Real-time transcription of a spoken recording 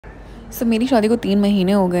सो मेरी शादी को 3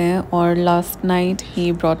 महीने हो गए हैं और last night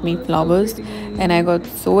he brought me flowers and I got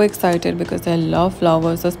so excited because I love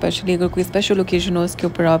flowers. Specially अगर कोई स्पेशल ओकेजन हो उसके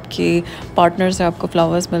ऊपर आपके पार्टनर से आपको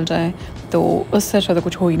फ्लावर्स मिल जाए तो उससे अच्छा तो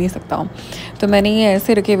कुछ हो ही नहीं सकता। तो मैंने ये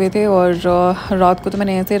ऐसे रखे हुए थे और रात को तो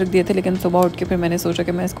मैंने ऐसे रख दिए थे, लेकिन सुबह उठ के फिर मैंने सोचा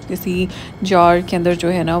कि मैं इसको किसी जार के अंदर जो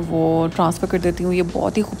है ना वो ट्रांसफ़र कर देती हूँ। ये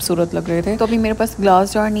बहुत ही खूबसूरत लग रहे थे, तो अभी मेरे पास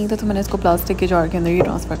ग्लास जार नहीं था तो मैंने इसको प्लास्टिक के जार के अंदर ही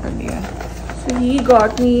ट्रांसफ़र कर दिया है। So he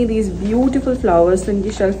got me these beautiful flowers। तो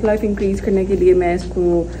इनकी शेल्फ लाइफ इंक्रीज़ करने के लिए मैं इसको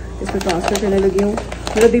ट्रांसफ़र करने लगी हूँ।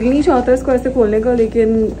 मेरा दिल नहीं चाहता इसको ऐसे खोलने का,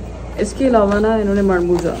 लेकिन इसके अलावा ना इन्होंने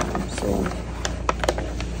मरमूजा सो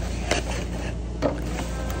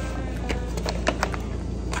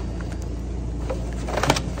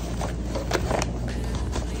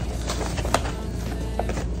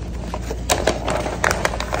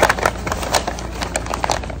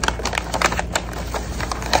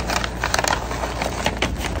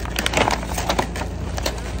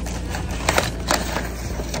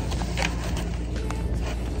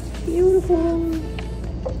beautiful।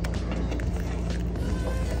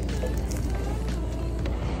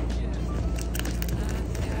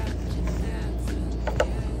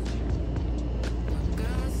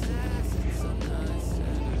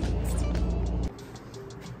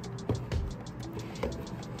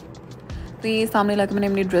 तो ये सामने ला के मैंने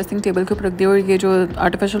अपनी ड्रेसिंग टेबल के ऊपर रख दिया और ये जो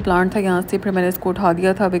आर्टिफिशियल प्लांट था यहाँ से फिर मैंने इसको उठा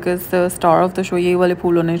दिया था because star of the show यही वाले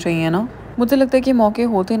फूल होने चाहिए ना। मुझे लगता है कि मौके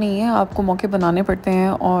होते नहीं हैं, आपको मौके बनाने पड़ते हैं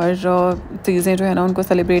और चीज़ें जो है ना उनको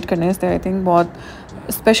सेलिब्रेट करने से आई थिंक बहुत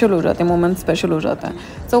स्पेशल हो जाते हैं, मोमेंट स्पेशल हो जाता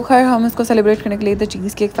है। सो खैर हम इसको सेलिब्रेट करने के लिए द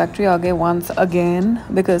चीज़ केक फैक्ट्री आ गए once again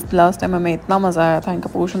because last time हमें इतना मज़ा आया था, इनका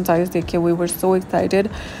पोर्शन साइज़ देख के वी वर सो एक्साइटेड।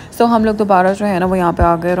 सो हम लोग दोबारा जो है ना वो यहाँ पे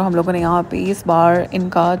आ गए और हम लोगों ने यहाँ पे इस बार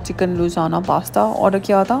इनका चिकन लुजाना पास्ता ऑर्डर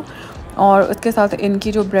किया था और उसके साथ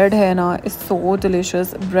इनकी जो ब्रेड है ना इज़ सो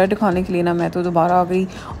डिलीशियस। ब्रेड खाने के लिए ना मैं तो दोबारा आ गई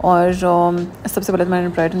और सबसे पहले मैंने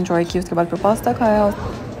ब्रेड एंजॉय की, उसके बाद फिर पास्ता खाया।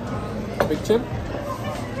 Picture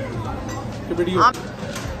video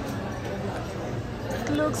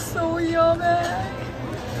looks so yummy।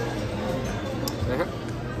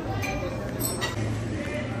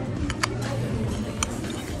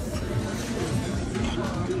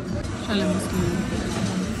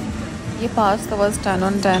 ये पास्ता वाज 10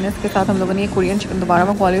 on 10। इसके साथ हम लोगों ने ये कोरियन चिकन दोबारा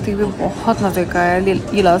मंगवा ली थी, वो बहुत मज़े का है।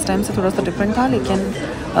 ये लास्ट टाइम से थोड़ा सा डिफरेंट था लेकिन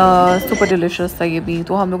सुपर डिलीशियस था ये भी।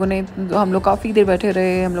 तो हम लोग काफ़ी देर बैठे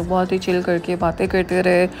रहे, हम लोग बहुत ही चिल करके बातें करते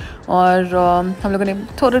रहे और हम लोगों ने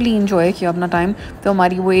थोड़ली इंजॉय किया अपना टाइम। तो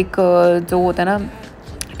हमारी वो एक जो होता है ना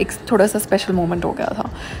एक थोड़ा सा स्पेशल मोमेंट हो गया था।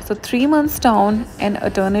 सो 3 months down and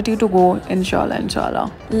eternity to go इंशाल्लाह।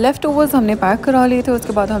 लेफ़्ट ओवर्स हमने पैक करा लिए थे,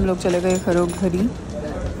 उसके बाद हम लोग चले गए घरी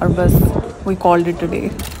और बस वी कॉल्ड इट टुडे।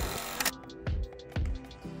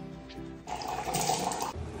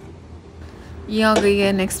 ये आ गई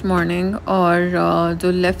है नेक्स्ट मॉर्निंग और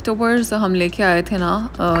जो लेफ़्ट ओवर्स हम लेके आए थे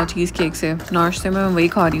ना चीज़ केक से, नाश्ते में मैं वही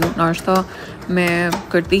खा रही हूँ। नाश्ता मैं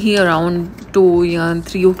करती ही अराउंड 2 या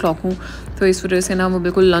 3 o'clock हूँ, तो इस वजह से ना वो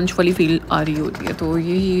बिल्कुल लंच वाली फील आ रही होती है। तो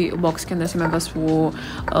यही बॉक्स के अंदर से मैं बस वो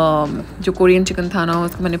जो कोरियन चिकन था ना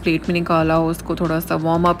उसको मैंने प्लेट में निकाला, उसको थोड़ा सा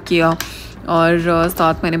वार्म अप किया और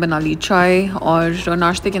साथ मैंने बना ली चाय और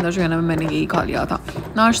नाश्ते के अंदर जो है ना मैंने यही खा लिया था।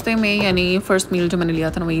 नाश्ते में यानी फ़र्स्ट मील जो मैंने लिया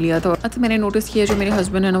था ना वही लिया था। अच्छा मैंने नोटिस किया जो मेरे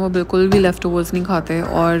हस्बैंड है ना वो बिल्कुल भी लेफ़्ट ओवर्स नहीं खाते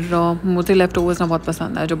और मुझे लेफ़्ट ओवर्स ना बहुत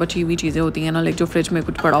पसंद है। जो बची हुई चीज़ें होती हैं ना लाइक जो फ्रिज में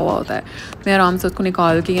कुछ पड़ा हुआ होता है, मैं आराम से उसको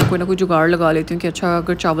निकाल के या कोई ना कोई जुगाड़ लगा लेती हूँ कि अच्छा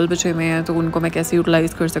अगर चावल बचे हुए हैं तो उनको मैं कैसे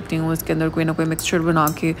यूटिलाइज़ कर सकती हूँ, उसके अंदर कोई ना कोई मिक्सचर बना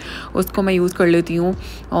के उसको मैं यूज़ कर लेती हूँ।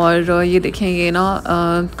 और ये देखें ये ना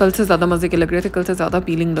कल से ज़्यादा मज़े के लग रहे थे, कल से ज़्यादा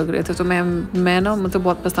अपीलिंग लग रहे थे। तो मैं ना मुझे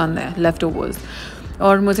बहुत पसंद है लेफ़्ट ओवर्स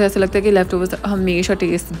और मुझे ऐसा लगता है कि लेफ़्ट ओवर्स हमेशा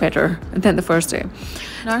taste better than the first day.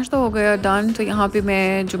 नाश्ता हो गया डन। तो यहाँ पे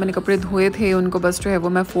मैंने कपड़े धोए थे उनको बस जो है वो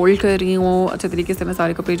मैं फ़ोल्ड कर रही हूँ अच्छे तरीके से। मैं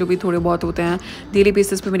सारे कपड़े जो भी थोड़े बहुत होते हैं डेली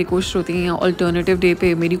बेसिस पे मेरी कोशिश होती है, या अल्टरनेटिव डे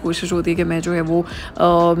पे मेरी कोशिश होती है कि मैं जो है वो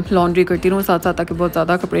लॉन्ड्री करती रहूँ साथ साथ, ताकि बहुत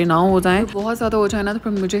ज़्यादा कपड़े ना हो जाएँ। तो बहुत ज़्यादा हो जाए ना तो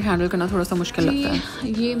फिर मुझे हैंडल करना थोड़ा सा मुश्किल लगता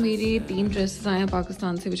है। ये मेरे 3 ड्रेसेस आए हैं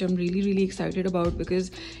पाकिस्तान से विच I am really excited about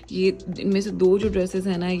because ये इनमें से 2 जो ड्रेसेस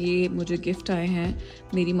हैं ना ये मुझे गिफ्ट आए हैं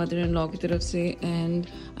मेरी मदर इन लॉ की तरफ से and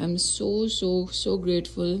I am so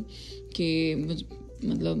grateful कि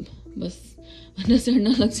मतलब बस नजर ना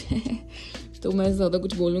लग जाए। तो मैं ज़्यादा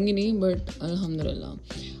कुछ बोलूँगी नहीं बट अल्हम्दुलिल्लाह।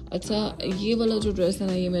 अच्छा ये वाला जो ड्रेस है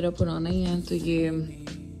ना ये मेरा पुराना ही है, तो ये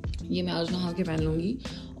मैं आज नहा के पहन लूँगी।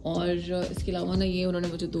 और इसके अलावा ना ये उन्होंने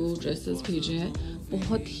मुझे 2 ड्रेसेस भेजे हैं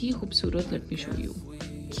बहुत ही खूबसूरत। Let me show you.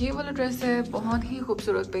 ये वाला ड्रेस है बहुत ही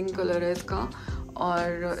खूबसूरत, पिंक कलर है इसका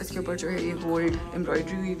और इसके ऊपर जो है ये गोल्ड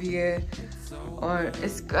एम्ब्रॉयडरी हुई हुई है। और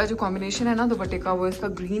इसका जो कॉम्बिनेशन है ना दुपट्टे का, वो इसका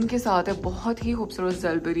ग्रीन के साथ है, बहुत ही खूबसूरत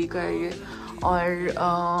जलबेरी का है ये। और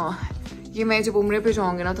ये मैं जब उम्रे पे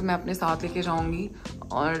जाऊँगी ना तो मैं अपने साथ लेके जाऊँगी।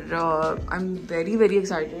 और आई एम वेरी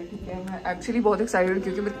एक्साइटेड, ठीक है। मैं एक्चुअली बहुत एक्साइटेड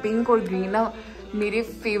क्योंकि मैं पिंक और ग्रीन ना मेरे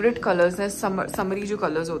फेवरेट कलर्स हैं, समरी जो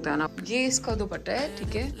कलर्स होते हैं ना। ये इसका दुपट्टा है,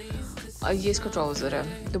 ठीक है, और ये इसका ट्राउज़र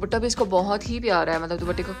है। दुपट्टा भी इसका बहुत ही प्यारा है, मतलब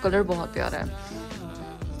दुपट्टे का कलर बहुत प्यारा है।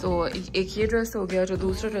 तो एक ये ड्रेस हो गया। जो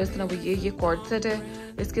दूसरा ड्रेस ना वो ये कॉर्ड सेट है,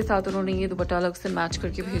 इसके साथ उन्होंने ये दुपट्टा अलग से मैच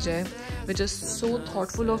करके भेजा है, which is so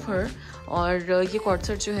thoughtful of her. और ये कॉर्ड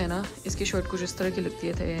सेट जो है ना, इसकी शर्ट कुछ इस तरह की लगती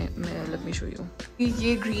है। मैं लेट मी शो यू।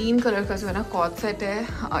 ये ग्रीन कलर का जो है ना कॉर्ड सेट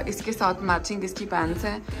है, इसके साथ मैचिंग इसकी पैंट्स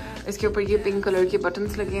हैं। इसके ऊपर ये पिंक कलर के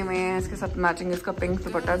बटन्स लगे हुए हैं, इसके साथ मैचिंग इसका पिंक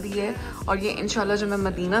दुपट्टा भी है। और ये इंशाल्लाह जब मैं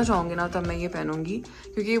मदीना जाऊँगी ना तब मैं ये पहनूंगी,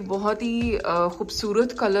 क्योंकि बहुत ही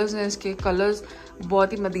खूबसूरत कलर्स हैं। इसके कलर्स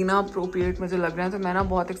बहुत ही मदीना अप्रोप्रिएट मुझे लग रहे हैं। तो मैं ना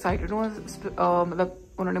बहुत एक्साइटेड हूँ। मतलब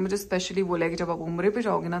उन्होंने मुझे स्पेशली बोला है कि जब आप उम्रे पे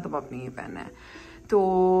जाओगे ना तब आपने ये पहनना है। तो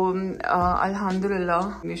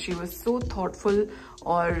अल्हम्दुलिल्लाह शी वाज सो थॉटफुल।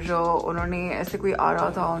 और उन्होंने ऐसे कोई आ रहा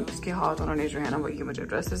था उसके हाथ उन्होंने जो है ना वही मुझे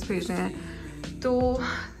ड्रेसेस भेजे हैं। तो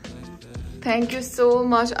thank you so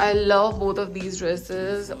much, I love both of these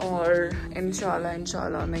dresses. और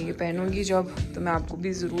इंशाल्लाह मैं ये पहनूंगी जब, तो मैं आपको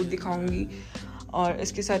भी ज़रूर दिखाऊंगी। और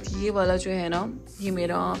इसके साथ ये वाला जो है ना,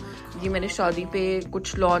 ये मैंने शादी पे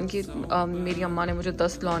कुछ लॉन की मेरी अम्मा ने मुझे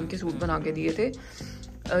 10 लॉन के सूट बना के दिए थे,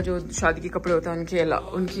 जो शादी के कपड़े होते हैं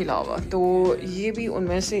उनके अलावा। तो ये भी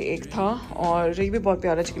उनमें से एक था। और ये भी बहुत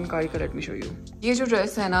प्यारा चिकनकारी का, लेट मी शो यू। ये जो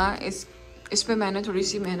ड्रेस है ना, इस पे मैंने थोड़ी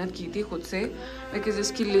सी मेहनत की थी खुद से, बिकॉज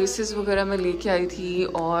इसकी लेसेस वगैरह मैं लेके आई थी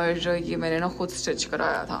और ये मैंने ना खुद स्टिच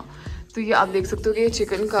कराया था। तो ये आप देख सकते हो कि ये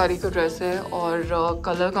चिकनकारी का ड्रेस है और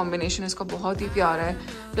कलर कॉम्बिनेशन इसका बहुत ही प्यारा है।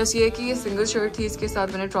 प्लस ये है कि ये सिंगल शर्ट थी, इसके साथ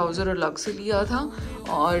मैंने ट्राउज़र अलग से लिया था।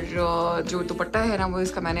 और जो दुपट्टा है ना वो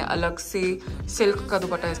इसका मैंने अलग से सिल्क का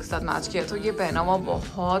दुपट्टा इसके साथ मैच किया। तो ये पहना हुआ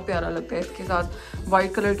बहुत प्यारा लगता है। इसके साथ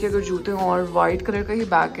वाइट कलर के अगर जूते हों और वाइट कलर का ही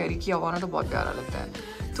बैग कैरी किया हुआ ना तो बहुत प्यारा लगता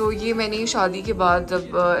है। तो ये मैंने शादी के बाद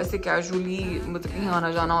जब ऐसे कैजुअली मतलब कहीं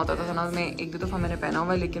आना जाना होता था ना, मैं एक दो दफ़ा मैंने पहना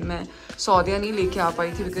हुआ है, लेकिन मैं सऊदिया नहीं लेके आ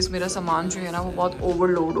पाई थी बिकॉज मेरा सामान जो है ना वो बहुत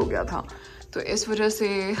ओवरलोड हो गया था। तो इस वजह से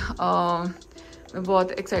मैं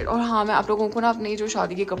बहुत एक्साइटेड। और हाँ, मैं आप लोगों को ना अपने जो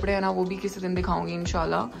शादी के कपड़े हैं ना वो भी किसी दिन दिखाऊंगी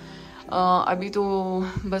इंशाल्लाह। अभी तो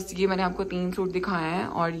बस ये मैंने आपको 3 सूट दिखाए हैं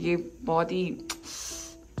और ये बहुत ही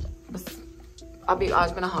बस अभी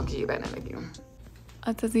आज मैं नहा के ये पहनने लगी हूँ।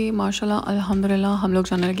 अच्छा जी, माशाल्लाह अल्हम्दुलिल्लाह हम लोग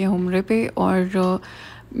जाने लगे हैं उम्रे पे। और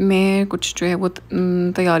मैं कुछ जो है वो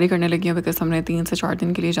तैयारी करने लगी हूँ बिकॉज हमने 3 से 4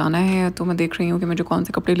 दिन के लिए जाना है। तो मैं देख रही हूँ कि मुझे कौन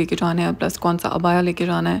से कपड़े लेके जाने हैं, प्लस कौन सा अबाया लेके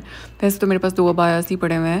जाना है। वैसे तो मेरे पास 2 अबायास ही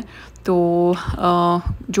पड़े हुए हैं। तो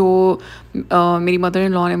जो मेरी मदर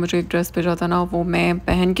इन लॉ ने मुझे एक ड्रेस भेजा था ना वो मैं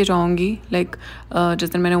पहन के जाऊँगी। लाइक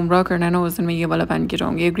जिस दिन मैंने उम्रा करना है ना उस दिन मैं ये वाला पहन के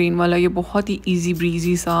जाऊँगी। ये ग्रीन वाला, ये बहुत ही ईजी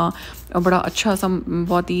ब्रीजी सा और बड़ा अच्छा सा,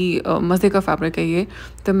 बहुत ही मज़े का फैब्रिक है ये।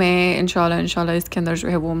 तो मैं इंशाल्लाह इसके अंदर जो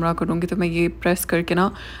है वो उम्रा करूँगी। तो मैं ये प्रेस करके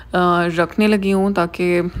ना रखने लगी हूँ ताकि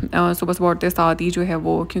सुबह सुबह उठते साथ ही जो है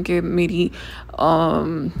वो, क्योंकि मेरी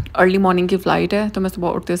अर्ली मॉर्निंग की फ़्लाइट है तो मैं सुबह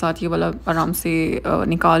उठते साथ ये वाला आराम से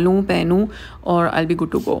निकालूँ, पहनूँ और I will be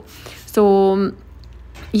good to go. सो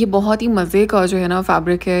ये बहुत ही मज़े का जो है ना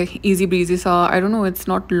फैब्रिक है, इजी ब्रीजी सा। I don't know, it's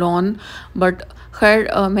not lawn but खैर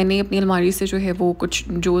मैंने अपनी अलमारी से जो है वो कुछ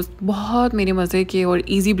जो बहुत मेरे मज़े के और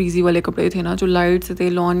इजी ब्रीजी वाले कपड़े थे ना जो लाइट से थे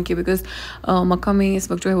लॉन के, बिकॉज मक्का में इस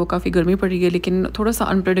वक्त जो है वो काफ़ी गर्मी पड़ रही है लेकिन थोड़ा सा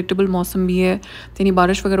अनप्रेडिक्टेबल मौसम भी है, यानी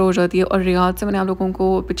बारिश वगैरह हो जाती है। और रियाद से मैंने आप लोगों को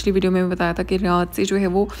पिछली वीडियो में बताया था कि रियाद से जो है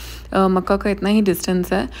वो मक्का का इतना ही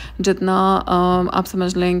डिस्टेंस है जितना आप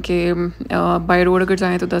समझ लें कि बाय रोड अगर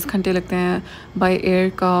जाएँ तो 10 घंटे लगते हैं, बाय एयर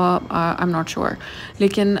का आई एम नॉट श्योर,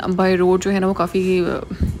 लेकिन बाय रोड जो है ना वो काफ़ी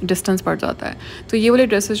डिस्टेंस पड़ जाता है। तो ये वाले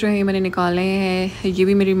ड्रेसेस जो हैं ये मैंने निकाले हैं, ये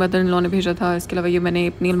भी मेरी मदर इन लॉ ने भेजा था। इसके अलावा ये मैंने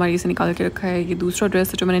अपनी अलमारी से निकाल के रखा है। ये दूसरा ड्रेस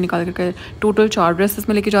है जो मैंने निकाल के रखा है। टोटल 4 ड्रेसेस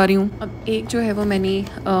में लेके जा रही हूँ। अब एक जो है वो मैंने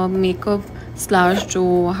मेकअप स्लैश जो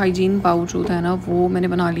हाइजीन पाउच होता है ना वो मैंने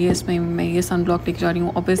बना लिया। इसमें मैं ये सन ब्लॉक लेके जा रही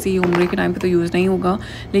हूँ। ऑब्वियसली उम्रे के टाइम पे तो यूज़ नहीं होगा,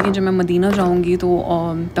 लेकिन जब मैं मदीना जाऊँगी तो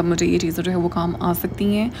तब मुझे ये चीज़ें जो है वो काम आ सकती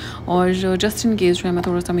हैं। और जस्ट इन केस जो है मैं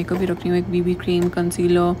थोड़ा सा मेकअप भी रख रही हूँ, एक बीबी क्रीम,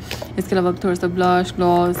 कंसीलर, इसके अलावा थोड़ा सा blush,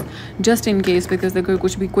 gloss, just in case, because अगर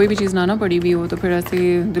कुछ भी कोई भी चीज़ ना पड़ी हुई हो तो फिर ऐसे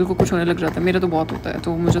दिल को कुछ होने लग जाता है। मेरा तो बहुत होता है,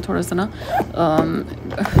 तो मुझे थोड़ा सा ना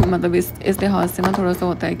मतलब इस लिहाज से ना थोड़ा सा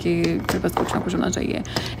होता है कि मेरे पास कुछ ना कुछ होना चाहिए।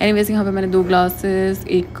 एनीवेज यहाँ पे मैंने 2 ग्लासेस,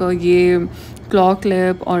 एक ये क्लॉ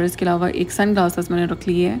क्लिप और इसके अलावा एक सन ग्लासेस मैंने रख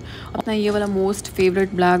ली है। अपना ये वाला मोस्ट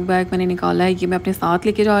फेवरेट ब्लैक बैग मैंने निकाला है, ये मैं अपने साथ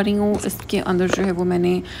लेके जा रही हूँ। इसके अंदर जो है वो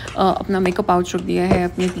मैंने अपना मेकअप पाउच रख दिया है,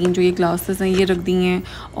 अपनी 3 जो ये ग्लासेस हैं ये रख दी हैं,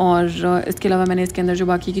 और इसके अलावा मैंने इसके अंदर जो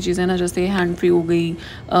बाकी की चीज़ें ना, जैसे हैंड फ्री हो गई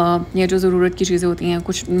या जो ज़रूरत की चीज़ें होती हैं,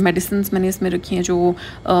 कुछ मेडिसिन मैंने इसमें रखी हैं, जो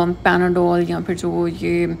पैनाडोल या फिर जो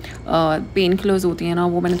ये पेन किलर्स होती हैं ना,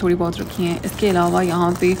 वो मैंने थोड़ी बहुत रखी हैं। इसके अलावा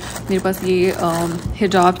यहाँ पे मेरे पास ये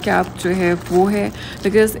हिजाब कैप जो है वो है,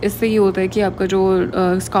 बिकॉज़ इससे ये होता है कि आपका जो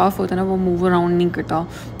स्कार्फ होता है ना वो मूव अराउंड नहीं करता,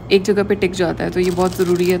 एक जगह पे टिक जाता है। तो ये बहुत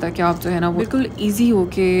ज़रूरी है ताकि आप जो है ना वो बिल्कुल ईजी हो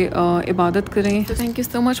के इबादत करें। तो thank you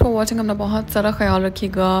so much for watching. अपना बहुत सारा ख्याल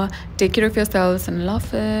रखिएगा। Take care of yourselves and अल्लाह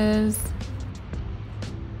हाफ़िज़।